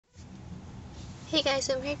Hey guys,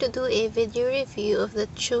 I'm here to do a video review of the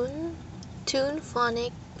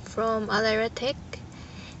TunePhonik from Alara Tech.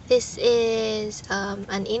 This is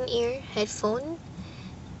an in-ear headphone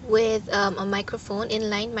with a microphone,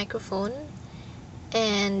 inline microphone,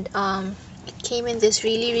 and it came in this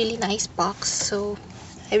really nice box. So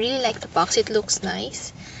I really like the box. It looks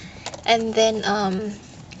nice, and then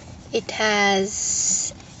it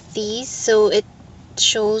has these, so it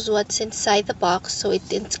shows what's inside the box. So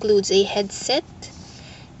it includes a headset,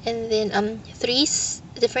 and then three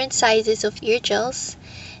different sizes of ear gels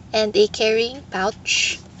and a carrying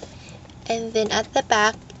pouch, and then at the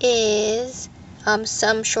back is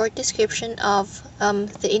some short description of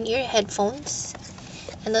the in-ear headphones,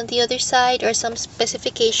 and on the other side are some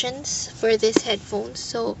specifications for this headphones.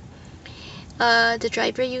 So the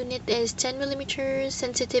driver unit is 10 millimeters,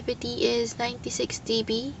 sensitivity is 96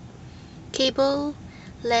 dB, cable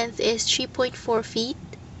length is 3.4 feet,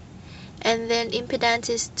 and then impedance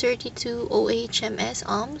is 32 ohms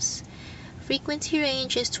ohms. Frequency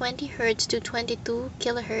range is 20 Hz to 22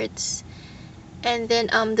 kHz, and then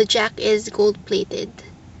the jack is gold plated.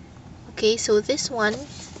 Okay, so this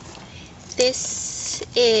is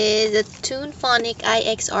a TunePhonik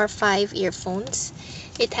iXR5 earphones.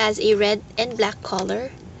 It has a red and black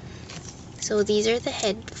color. So these are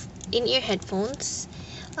the in-ear headphones.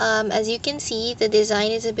 As you can see, the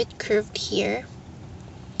design is a bit curved here.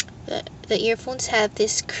 The earphones have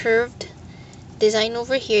this curved design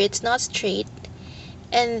over here. It's not straight,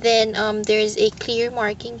 and then there's a clear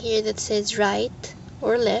marking here that says right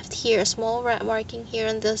or left here, a small marking here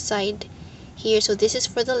on the side here. So this is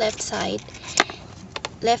for the left side,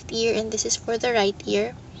 left ear, and this is for the right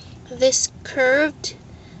ear. This curved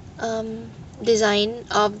design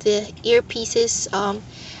of the earpieces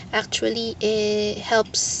actually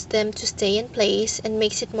helps them to stay in place and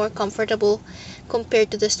makes it more comfortable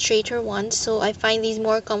compared to the straighter ones. So I find these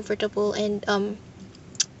more comfortable, and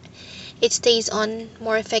it stays on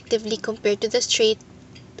more effectively compared to the straight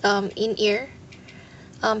in-ear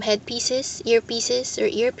earpieces.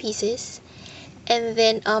 And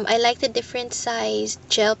then I like the different size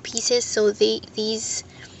gel pieces. So these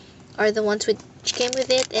are the ones which came with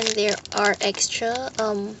it, and there are extra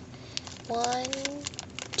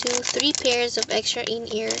 3 pairs of extra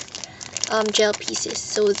in-ear gel pieces.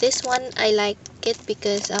 So this one I like it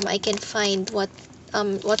because I can find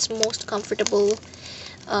what's most comfortable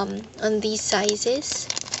on these sizes.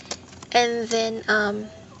 And then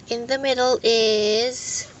in the middle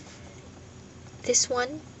is this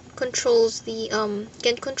one. Controls the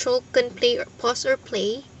can play or pause or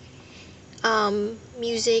play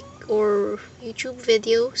music or YouTube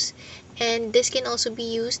videos, and this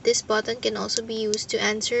button can also be used to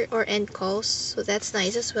answer or end calls, so that's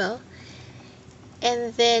nice as well.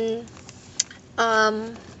 And then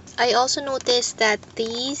I also noticed that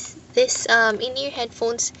this in-ear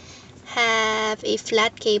headphones have a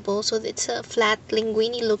flat cable, so it's a flat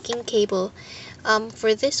linguine looking cable.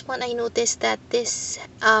 For this one, I noticed that this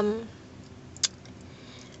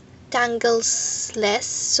tangles less,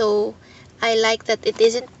 so I like that it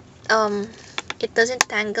doesn't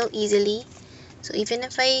tangle easily. So even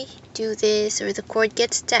if I do this, or the cord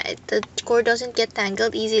doesn't get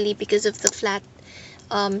tangled easily because of the flat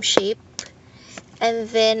shape. And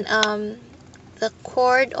then the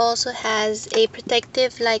cord also has a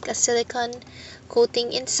protective, like a silicone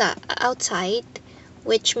coating outside,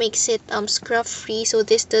 which makes it scruff free, so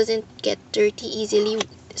this doesn't get dirty easily,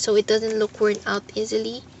 so it doesn't look worn out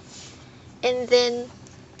easily. And then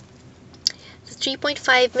the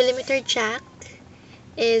 3.5 millimeter jack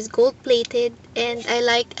is gold plated, and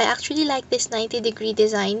I actually like this 90-degree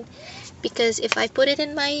design, because if I put it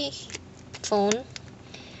in my phone,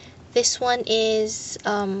 this one isn't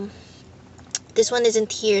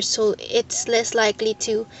here, so it's less likely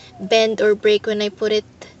to bend or break when I put it,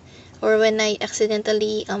 or when I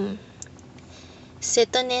accidentally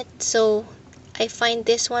sit on it. So I find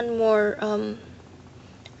this one more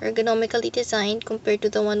ergonomically designed compared to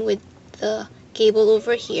the one with the cable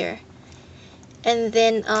over here. And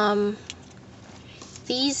then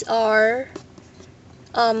these are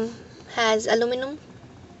has aluminum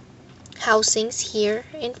housings here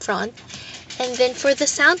in front. And then for the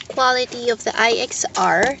sound quality of the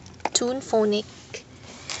iXR TunePhonik,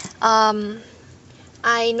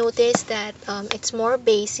 I noticed that it's more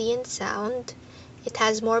bassy in sound. It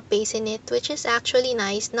has more bass in it, which is actually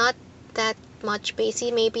nice. Not that much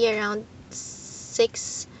bassy, maybe around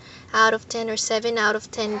 6 out of 10 or 7 out of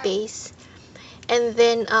 10 bass. And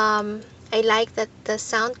then I like that the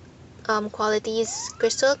sound quality is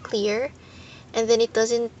crystal clear, and then it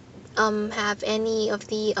doesn't have any of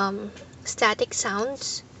the static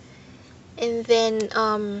sounds. And then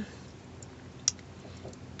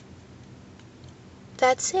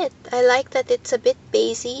that's it. I like that it's a bit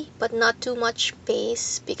bassy, but not too much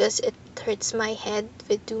bass because it hurts my head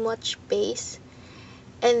with too much bass.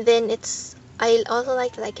 And then I also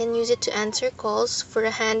like that I can use it to answer calls for a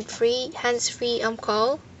hands-free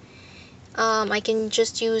call. I can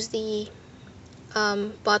just use the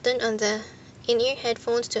button on the in-ear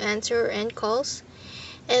headphones to answer or end calls.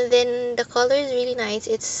 And then the color is really nice.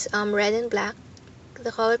 It's red and black.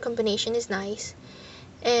 The color combination is nice.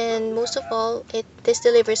 And most of all, this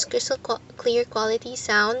delivers crystal clear quality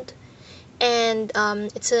sound, and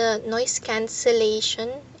it's a noise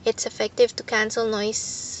cancellation. It's effective to cancel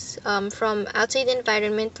noise from outside the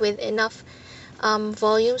environment with enough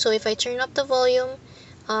volume. So if I turn up the volume,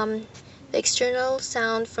 um, the external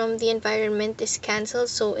sound from the environment is cancelled,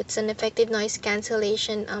 so it's an effective noise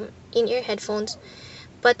cancellation in-ear headphones.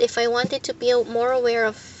 But if I wanted to be more aware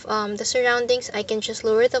of the surroundings, I can just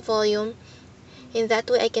lower the volume. In that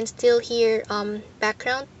way, I can still hear um,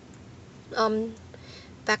 background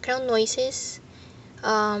noises.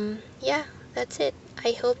 Yeah, that's it.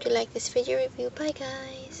 I hope you like this video review. Bye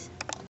guys.